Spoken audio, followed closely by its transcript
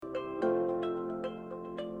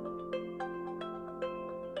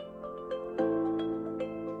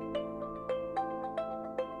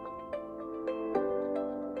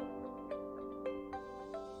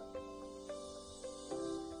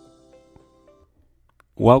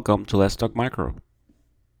Welcome to Let's Talk Micro.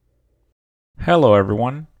 Hello,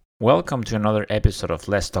 everyone. Welcome to another episode of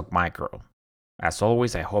Let's Talk Micro. As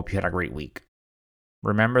always, I hope you had a great week.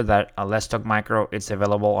 Remember that Let's Talk Micro is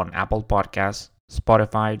available on Apple Podcasts,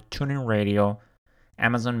 Spotify, TuneIn Radio,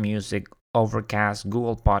 Amazon Music, Overcast,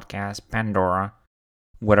 Google Podcasts, Pandora.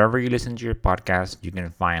 Wherever you listen to your podcast, you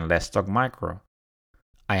can find Let's Talk Micro.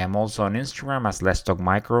 I am also on Instagram as Let's Talk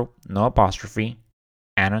Micro, no apostrophe,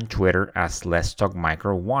 and on Twitter as Let's Talk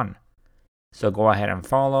Micro 1. So go ahead and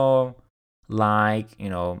follow,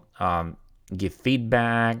 give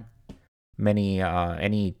feedback,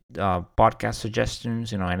 any podcast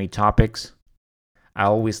suggestions, any topics. I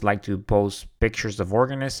always like to post pictures of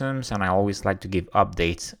organisms, and I always like to give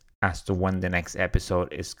updates as to when the next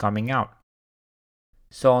episode is coming out.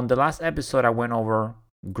 So on the last episode, I went over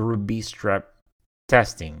Group B strep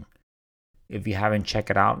testing. If you haven't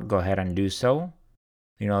checked it out, go ahead and do so.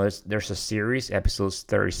 There's a series, episodes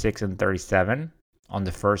 36 and 37. On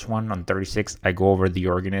the first one, on 36, I go over the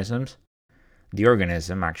organism,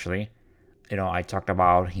 actually. I talked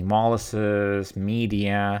about hemolysis,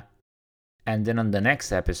 media, and then on the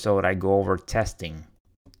next episode, I go over testing.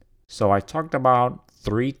 So I talked about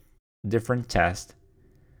 3 different tests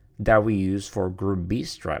that we use for Group B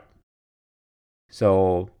strep.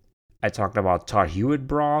 So I talked about Todd-Hewitt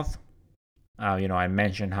broth. I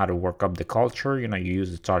mentioned how to work up the culture. You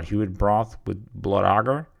use the Todd-Hewitt broth with blood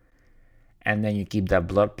agar, and then you keep that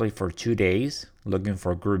blood plate for 2 days looking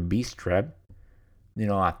for Group B strep.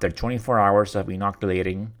 After 24 hours of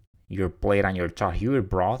inoculating your plate and your Todd-Hewitt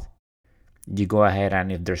broth, you go ahead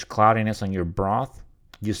and if there's cloudiness on your broth,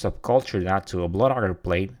 you subculture that to a blood agar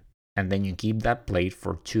plate, and then you keep that plate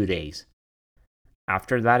for 2 days.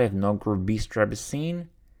 After that, if no Group B strep is seen,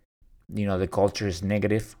 the culture is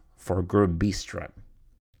negative for Group B strep.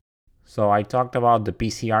 So I talked about the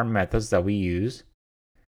PCR methods that we use.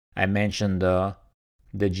 I mentioned the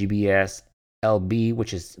GBS LB,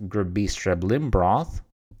 which is Group B strep lymph broth.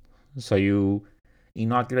 So you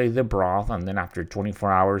inoculate the broth, and then after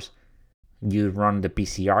 24 hours, you run the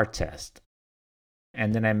PCR test.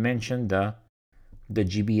 And then I mentioned the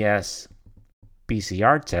GBS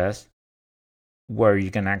PCR test, where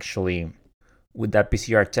you can actually, with that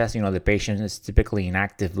PCR test, the patient is typically in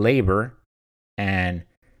active labor, and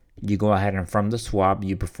you go ahead and from the swab,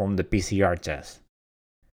 you perform the PCR test.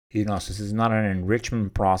 So this is not an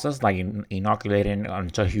enrichment process like inoculating on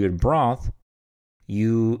Todd-Hewitt broth.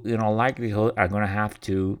 You, likelihood are going to have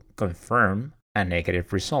to confirm a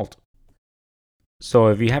negative result. So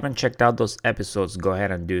if you haven't checked out those episodes, go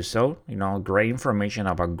ahead and do so. Great information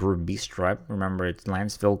about Group B strep. Remember, it's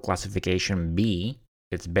Lancefield classification B.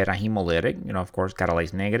 It's beta hemolytic, of course,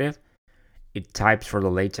 catalase negative. It types for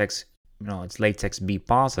the latex, it's latex B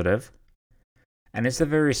positive. And it's a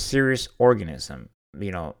very serious organism.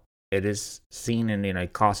 It is seen in,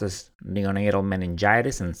 it causes neonatal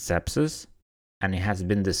meningitis and sepsis. And it has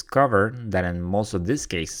been discovered that in most of these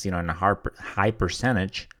cases, in a high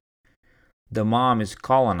percentage, the mom is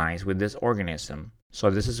colonized with this organism. So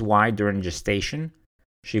this is why during gestation,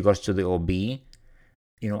 she goes to the OB.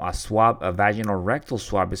 A vaginal rectal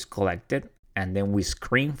swab is collected, and then we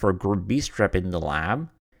screen for Group B strep in the lab,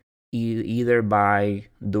 either by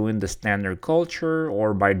doing the standard culture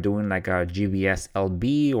or by doing like a GBS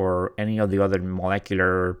LB or any of the other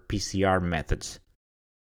molecular PCR methods.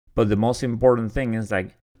 But the most important thing is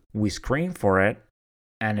we screen for it,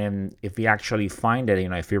 and then if we actually find it,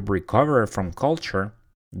 if we recover from culture,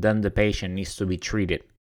 then the patient needs to be treated.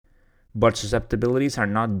 But susceptibilities are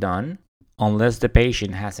not done unless the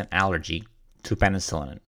patient has an allergy to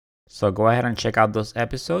penicillin. So go ahead and check out those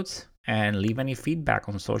episodes and leave any feedback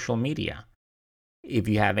on social media, if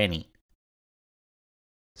you have any.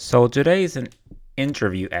 So today is an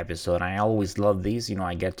interview episode. I always love these.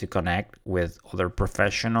 I get to connect with other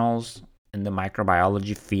professionals in the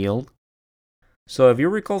microbiology field. So if you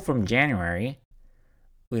recall from January,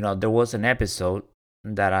 there was an episode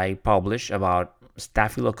that I published about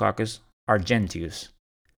Staphylococcus argenteus.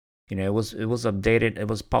 It was updated. It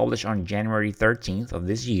was published on January 13th of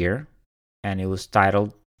this year, and it was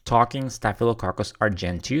titled Talking Staphylococcus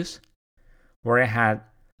argenteus, where I had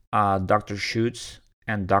Dr. Schutz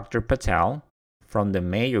and Dr. Patel from the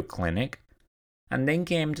Mayo Clinic, and then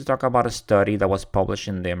came to talk about a study that was published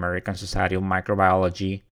in the American Society of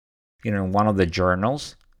Microbiology, in one of the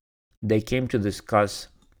journals. They came to discuss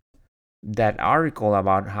that article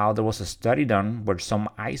about how there was a study done where some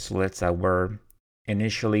isolates that were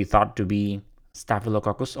initially thought to be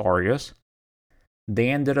Staphylococcus aureus, they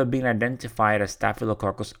ended up being identified as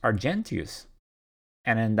Staphylococcus argenteus.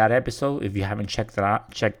 And in that episode, if you haven't checked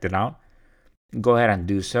it out, go ahead and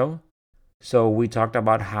do so. So we talked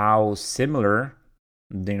about how similar,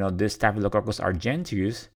 this Staphylococcus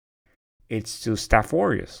argenteus, it's to Staph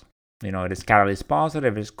aureus. It is catalase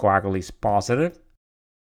positive, it's coagulase positive,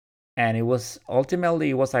 and it was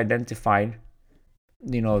identified,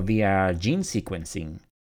 via gene sequencing.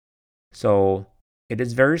 So it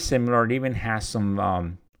is very similar. It even has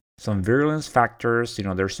some virulence factors.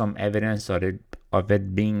 There's some evidence of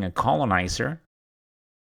it being a colonizer.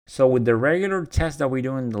 So with the regular test that we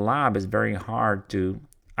do in the lab, it's very hard to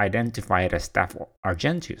identify it as Staph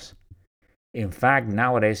argenteus. In fact,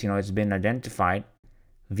 nowadays, it's been identified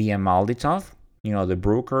via MALDI-TOF. The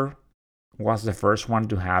Bruker was the first one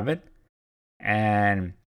to have it.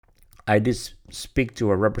 And I did speak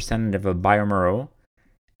to a representative of bioMérieux,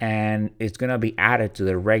 and it's going to be added to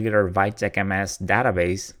the regular VITEC MS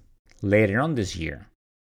database later on this year.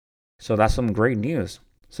 So that's some great news.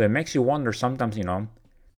 So it makes you wonder sometimes,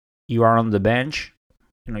 you are on the bench,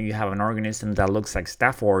 you have an organism that looks like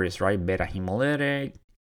Staph aureus, right? Beta hemolytic.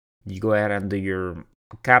 You go ahead and do your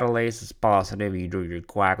catalase is positive, you do your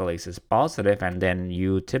coagulase is positive, and then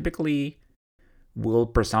you typically will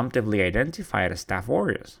presumptively identify it as Staph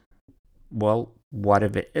aureus. Well, what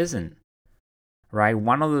if it isn't? Right?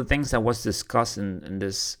 One of the things that was discussed in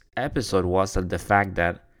this episode was that the fact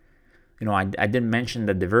that, I did mention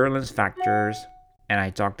that the virulence factors, and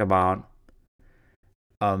I talked about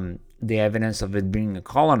the evidence of it being a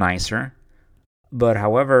colonizer. But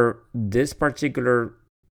however, this particular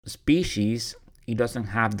species, it doesn't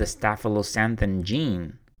have the staphyloxanthin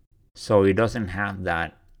gene, so it doesn't have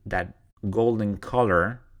that golden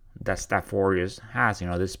color that Staph aureus has.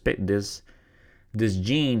 This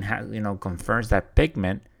gene has, confers that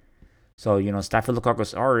pigment. So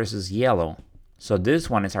Staphylococcus aureus is yellow. So this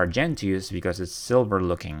one is argenteus because it's silver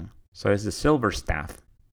looking. So it's the silver staph.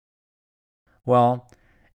 Well,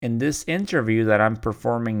 in this interview that I'm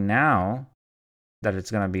performing now, that it's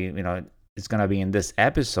gonna be, it's gonna be in this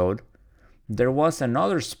episode, there was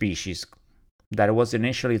another species that was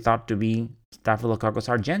initially thought to be Staphylococcus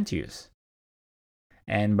argenteus.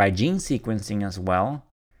 And by gene sequencing as well,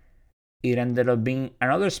 it ended up being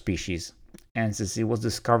another species. And since it was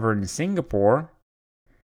discovered in Singapore,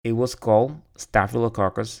 it was called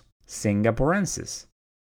Staphylococcus singaporensis.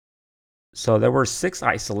 So there were 6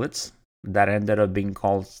 isolates that ended up being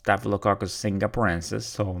called Staphylococcus singaporensis.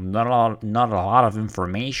 So not a lot of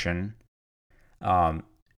information.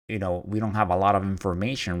 We don't have a lot of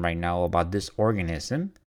information right now about this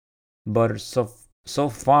organism, but so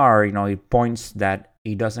far, it points that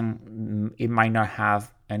it might not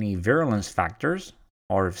have any virulence factors,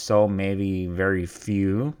 or if so, maybe very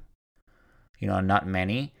few, not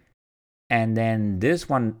many. And then this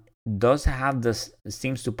one does have this,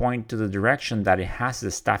 seems to point to the direction that it has the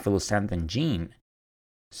staphyloxanthin gene.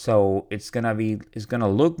 So it's gonna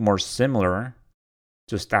look more similar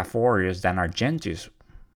to Staph aureus than argenteus,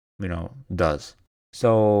 does.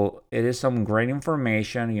 So it is some great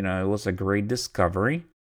information. It was a great discovery.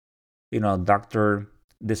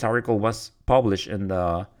 This article was published in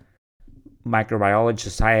the Microbiology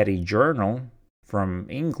Society journal from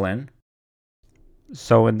England.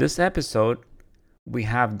 So in this episode, we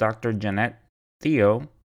have Dr. Jeanette Teo.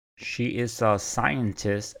 She is a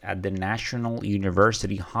scientist at the National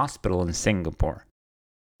University Hospital in Singapore.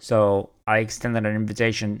 So I extended an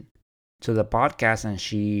invitation to the podcast and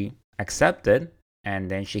she accepted. And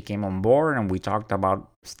then she came on board and we talked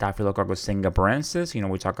about Staphylococcus singaporensis.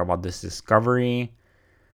 We talked about this discovery,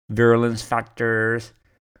 virulence factors.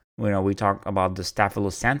 We talked about the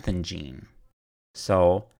staphyloxanthin gene.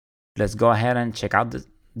 So let's go ahead and check out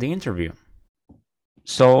the interview.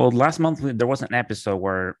 So last month there was an episode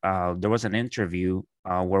where there was an interview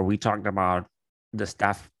where we talked about the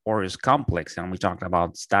Staph aureus complex and we talked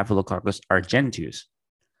about Staphylococcus argenteus.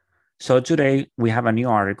 So today we have a new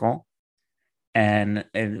article, and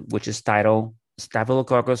which is titled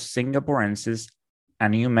Staphylococcus singaporensis, a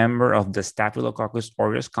new member of the Staphylococcus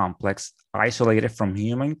aureus complex isolated from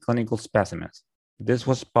human clinical specimens. This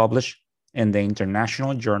was published in the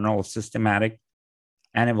International Journal of Systematic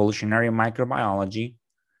and Evolutionary Microbiology,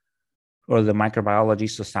 or the Microbiology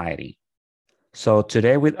Society. So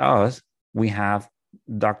today with us, we have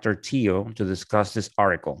Dr. Teo to discuss this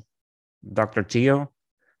article. Dr.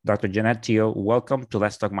 Jeanette Teo, welcome to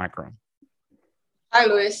Let's Talk Micro. Hi,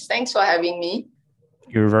 Luis. Thanks for having me.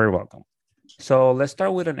 You're very welcome. So let's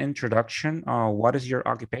start with an introduction. What is your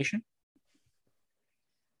occupation?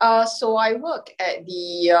 So I work at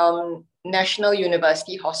the National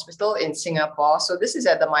University Hospital in Singapore. So this is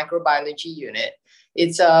at the microbiology unit.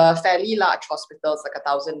 It's a fairly large hospital. It's like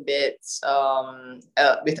 1,000 beds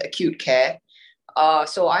with acute care.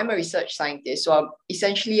 So I'm a research scientist. So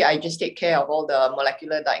essentially, I just take care of all the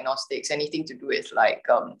molecular diagnostics, anything to do with like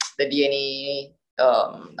the DNA,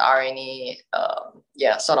 the RNA,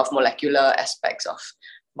 sort of molecular aspects of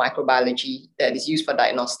microbiology that is used for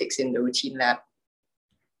diagnostics in the routine lab.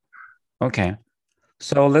 Okay.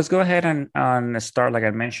 So let's go ahead and start, like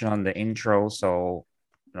I mentioned on the intro. So,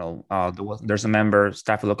 there's a member,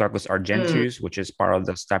 Staphylococcus argenteus, which is part of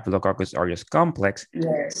the Staphylococcus aureus complex.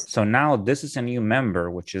 Yes. So now this is a new member,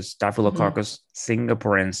 which is Staphylococcus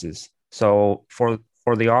singaporensis. So for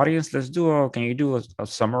the audience, can you do a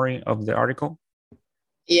summary of the article?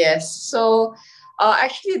 Yes. So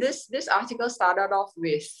actually, this article started off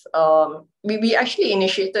with we actually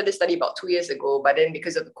initiated this study about 2 years ago, but then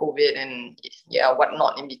because of the COVID and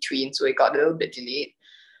whatnot in between, so it got a little bit delayed.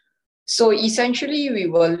 So essentially, we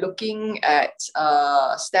were looking at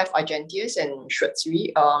Staph argenteus and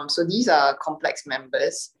Schwetzeri. So these are complex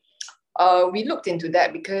members. We looked into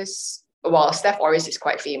that because, well, Staph aureus is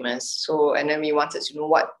quite famous. So, and then we wanted to know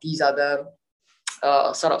what these other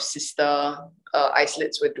sort of sister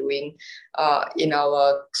isolates were doing in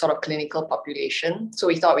our sort of clinical population. So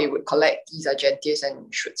we thought we would collect these argenteus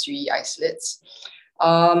and Schwetzeri isolates.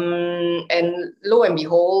 And lo and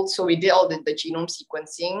behold, so we did all the genome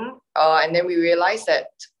sequencing, and then we realized that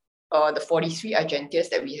the 43 argenteus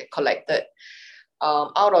that we had collected,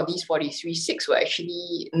 out of these 43, 6 were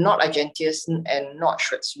actually not argenteus and not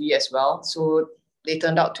Schwetzeri as well. So they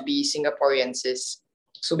turned out to be Singaporeensis,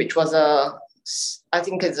 so which was I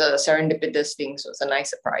think it's a serendipitous thing. So it's a nice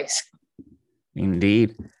surprise.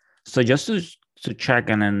 Indeed. So just to check,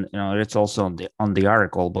 and then it's also on the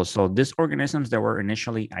article, but so these organisms that were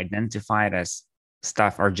initially identified as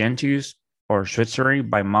Staph argenteus or Schwetzeri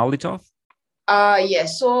by Malditov?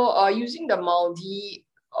 Yes. So using the MALDI,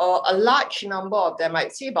 a large number of them,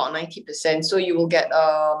 I'd say about 90%. So you will get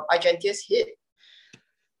argenteus hit.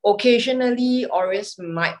 Occasionally, aureus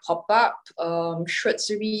might pop up.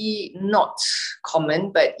 Schwetzeri, not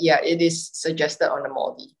common, but yeah, it is suggested on the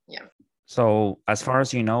MALDI. Yeah. So as far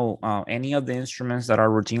as you know, any of the instruments that are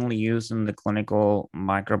routinely used in the clinical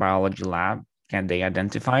microbiology lab, can they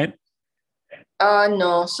identify it?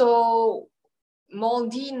 No. So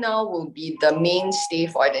MALDI now will be the mainstay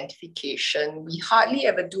for identification. We hardly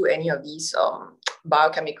ever do any of these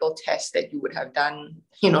biochemical tests that you would have done,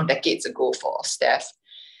 decades ago for Staph.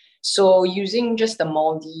 So using just the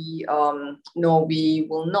MALDI, no, we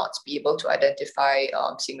will not be able to identify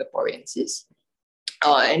Singaporeensis.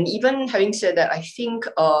 And even having said that, I think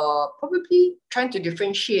probably trying to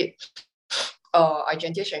differentiate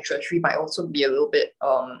argenteus and Schwetzeri might also be a little bit,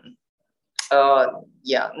 not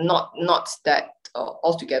that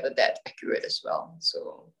altogether that accurate as well.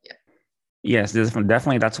 So yeah. Yes,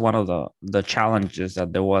 definitely that's one of the challenges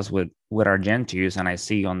that there was with argenteus, and I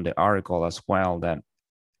see on the article as well that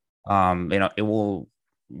it will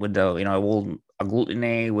it will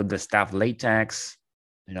agglutinate with the Staph latex,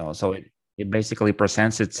 so it basically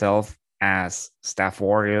presents itself as Staph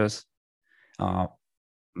aureus,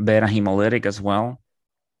 beta hemolytic as well.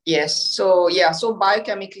 Yes. So yeah. So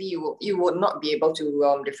biochemically, you would not be able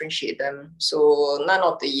to differentiate them. So none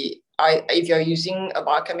of the if you're using a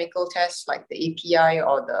biochemical test like the API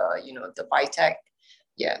or the VITEC,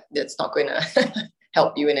 yeah, that's not going to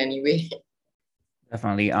help you in any way.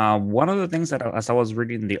 Definitely. One of the things that as I was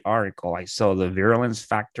reading the article, I saw the virulence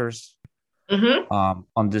factors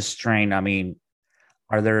on this strain. I mean,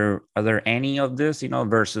 are there any of this,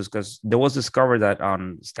 versus, because there was discovered that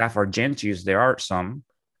on Staph argenteus there are some.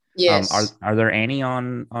 Yes. Are there any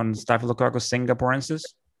on Staphylococcus singaporensis?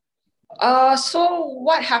 So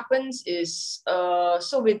what happens is,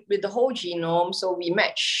 so with the whole genome, so we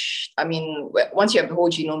match, I mean, once you have the whole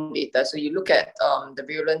genome data, so you look at the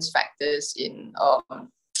virulence factors in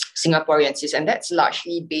Singaporeensis, and that's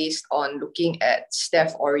largely based on looking at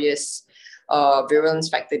Staph aureus virulence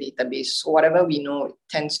factor database. So whatever we know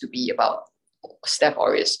tends to be about Staph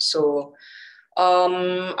aureus. So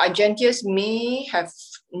argenteus may have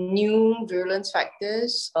new virulence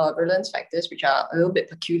factors which are a little bit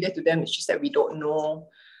peculiar to them. It's just that we don't know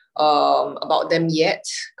about them yet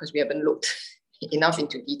because we haven't looked enough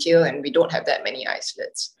into detail and we don't have that many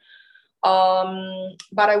isolates.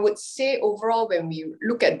 But I would say overall, when we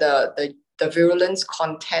look at the virulence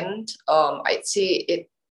content, I'd say it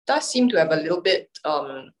does seem to have a little bit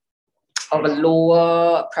of a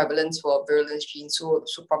lower prevalence for virulence genes, so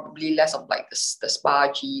probably less of like the SPA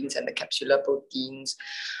genes and the capsular proteins.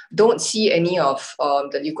 Don't see any of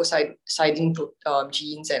the leukocidin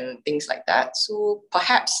genes and things like that. So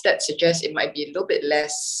perhaps that suggests it might be a little bit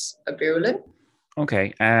less virulent.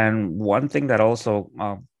 Okay, and one thing that also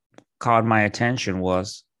caught my attention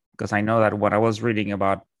was because I know that when I was reading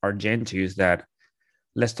about Argenteus, that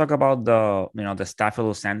let's talk about the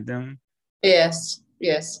Staphyloxanthin. Yes,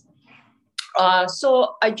 yes.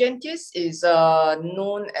 So Argentius is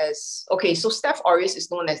known as, okay, so Staph aureus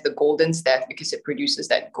is known as the golden staph because it produces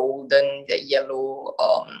that golden, that yellow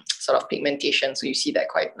sort of pigmentation. So you see that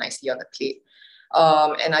quite nicely on the plate.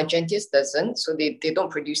 And Argentius doesn't, so they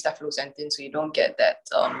don't produce staphyloxanthin, so you don't get that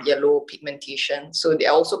yellow pigmentation. So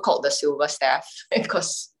they're also called the silver staph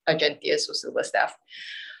because Argentius was silver staph.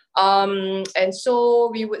 And so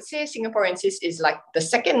we would say Singaporensis is like the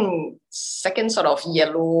second sort of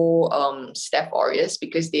yellow Staph aureus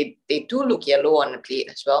because they do look yellow on the plate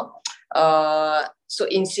as well. So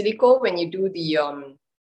in silico, when you do the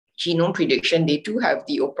genome prediction, they do have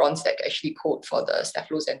the operons that actually code for the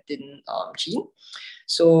staphyloxanthin gene.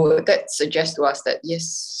 So that suggests to us that yes,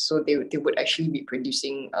 so they would actually be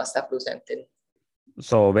producing staphyloxanthin.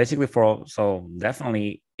 So basically,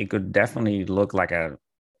 definitely it could definitely look like a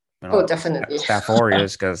Definitely Staph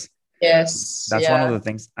aureus, because yes, that's one of the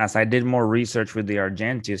things. As I did more research with the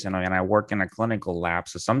Argentius, and I work in a clinical lab,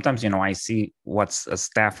 so sometimes I see what's a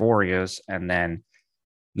Staph aureus, and then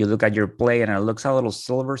you look at your plate and it looks a little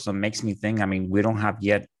silver, so it makes me think. I mean, we don't have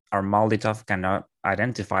yet, our MALDI-TOF cannot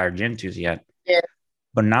identify Argentius yet. Yeah.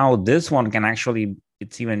 But now this one can actually,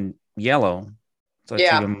 it's even yellow, so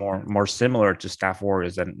it's even more similar to Staph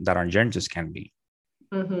aureus than that Argentius can be.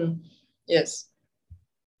 Mm-hmm. Yes.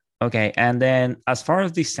 Okay, and then as far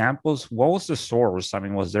as these samples, what was the source? I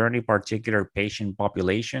mean, was there any particular patient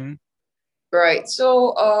population? Right.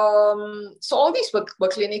 So so all these were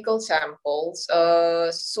clinical samples.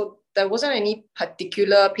 So there wasn't any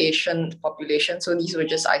particular patient population. So these were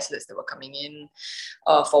just isolates that were coming in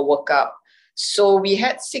for workup. So we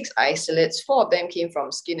had 6 isolates. 4 of them came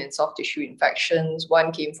from skin and soft tissue infections.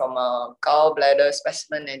 1 came from a gallbladder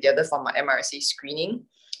specimen, and the other from an MRSA screening.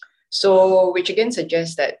 So, which again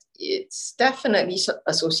suggests that it's definitely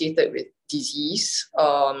associated with disease,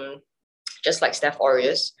 just like Staph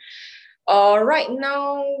aureus. Right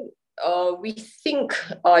now, we think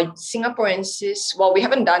Singaporensis, well, we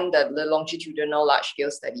haven't done the longitudinal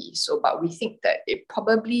large-scale study, but we think that it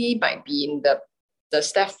probably might be in the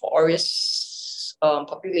Staph aureus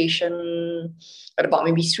population at about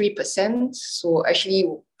maybe 3%. So actually,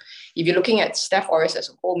 if you're looking at Staph aureus as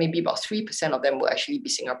a whole, maybe about 3% of them will actually be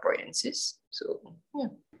Singaporensis. So, yeah.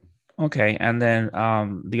 Okay, and then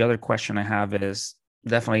the other question I have is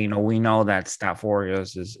definitely, we know that Staph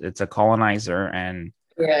aureus it's a colonizer, and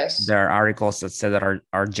yes, there are articles that say that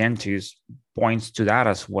Argentius points to that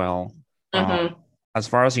as well. Mm-hmm. As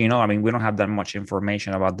far as I mean, we don't have that much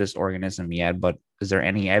information about this organism yet, but is there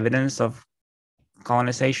any evidence of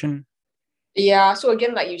colonization? Yeah, so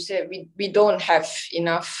again, like you said, we don't have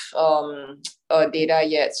enough data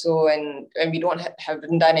yet. So and we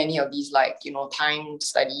haven't done any of these time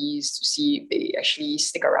studies to see if they actually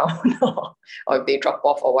stick around or if they drop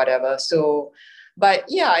off or whatever. So, but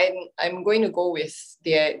yeah, I'm going to go with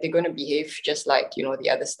they're going to behave just like the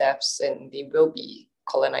other staffs, and they will be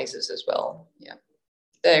colonizers as well. Yeah,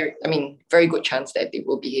 very good chance that they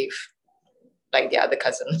will behave like the other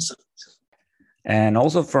cousins. And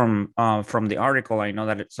also from the article, I know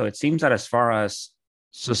that it seems that as far as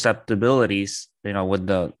susceptibilities, with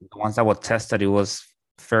the ones that were tested, it was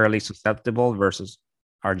fairly susceptible versus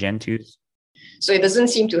Argentius. So it doesn't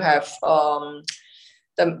seem to have the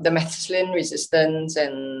methicillin resistance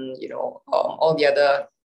and all the other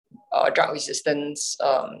drug resistance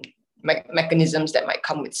mechanisms that might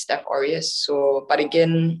come with Staph aureus. So, but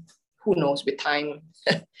again, who knows, with time,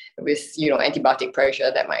 with antibiotic pressure,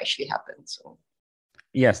 that might actually happen. So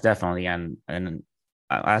yes, definitely, and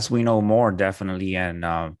as we know more, definitely, and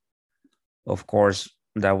of course,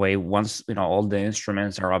 that way, once all the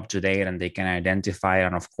instruments are up to date and they can identify it,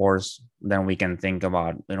 and of course, then we can think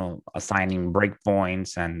about assigning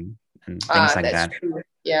breakpoints and things like that's that. True.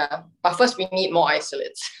 Yeah, but first we need more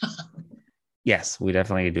isolates. Yes, we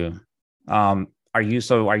definitely do. Are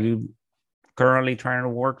you currently trying to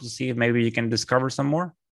work to see if maybe you can discover some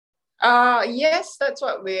more? Yes, that's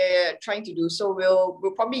what we're trying to do. So we'll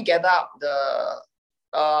probably gather up the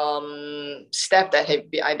step that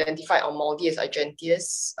have been identified on MALDI as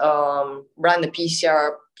Argentius, run the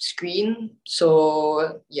PCR screen.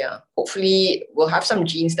 So yeah, hopefully we'll have some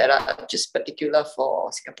genes that are just particular for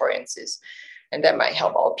Singaporensis, and that might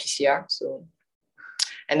help our PCR. So,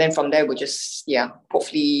 and then from there we'll just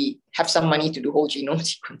hopefully have some money to do whole genome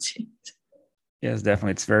sequencing. Yes,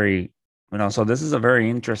 definitely. It's very so this is a very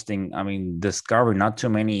interesting, discovery. Not too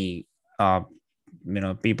many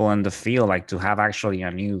people in the field like to have actually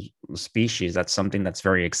a new species. That's something that's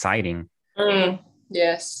very exciting.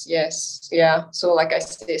 Yes, yes, yeah. So like I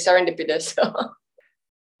say, serendipitous.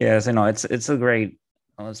 Yes, it's a great,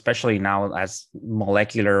 especially now as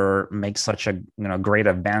molecular makes such a great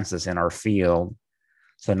advances in our field.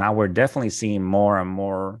 So now we're definitely seeing more and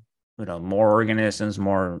more, more organisms,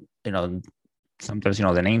 more, sometimes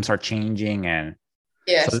the names are changing, and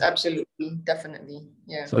so Yes, absolutely, definitely.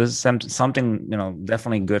 Yeah. so this is something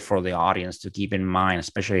definitely good for the audience to keep in mind,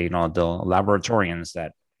 especially the laboratorians,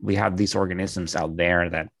 that we have these organisms out there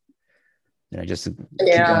that just to keep them in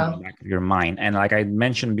Yeah. the back of your mind. And like I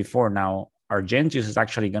mentioned before, now Argentius is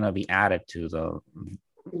actually going to be added to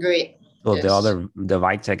Great. the Yes.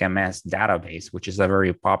 Vitec MS database, which is a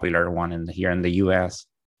very popular one here in the US.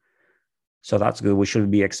 So that's good. We should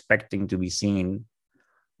be expecting to be seeing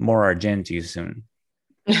more Argentius soon.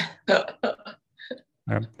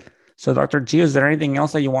 So Dr. G, is there anything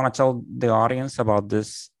else that you want to tell the audience about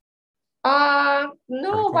this?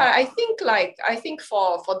 No, article? but I think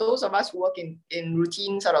for those of us who work in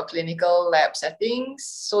routine sort of clinical lab settings,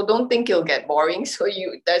 so don't think it'll get boring. So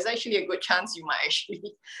there's actually a good chance you might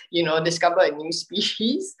actually, discover a new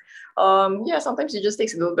species. Yeah, sometimes it just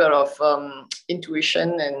takes a little bit of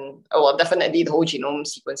intuition and well, definitely the whole genome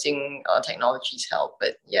sequencing technologies help.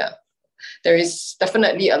 But yeah, there is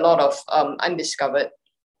definitely a lot of undiscovered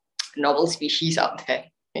novel species out there.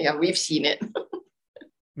 Yeah, we've seen it.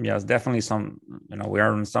 Yes, definitely we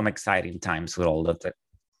are in some exciting times with all the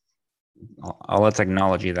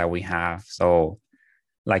technology that we have. So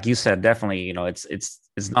like you said, definitely,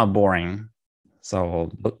 it's not boring. So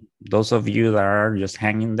those of you that are just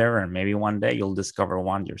hanging there, and maybe one day you'll discover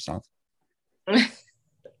one yourself.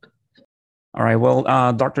 All right. Well,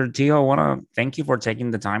 Dr. Teo, I want to thank you for taking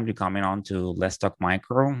the time to come in on to Let's Talk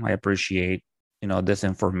Micro. I appreciate, this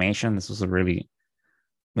information. This was a really,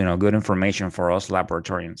 good information for us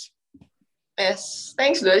laboratorians. Yes,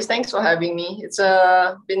 thanks, Louis. Thanks for having me. It's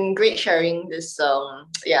been great sharing this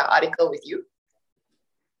article with you.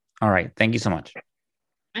 All right. Thank you so much.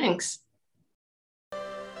 Thanks.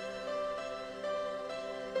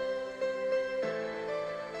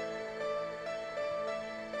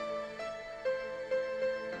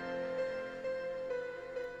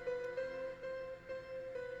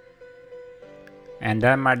 And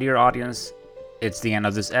then, my dear audience, it's the end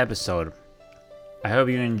of this episode. I hope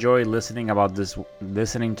you enjoyed listening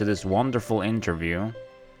to this wonderful interview.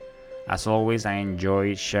 As always, I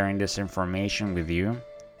enjoy sharing this information with you.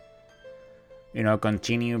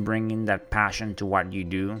 Continue bringing that passion to what you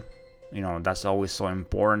do. That's always so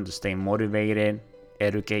important, to stay motivated,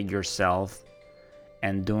 educate yourself,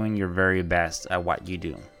 and doing your very best at what you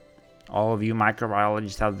do. All of you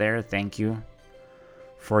microbiologists out there, thank you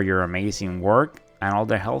for your amazing work, and all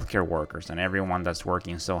the healthcare workers and everyone that's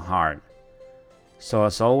working so hard. So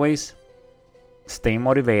as always, stay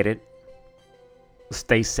motivated,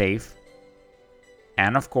 stay safe,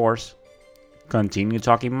 and of course, continue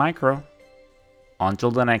talking micro.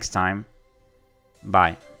 Until the next time,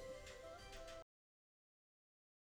 bye.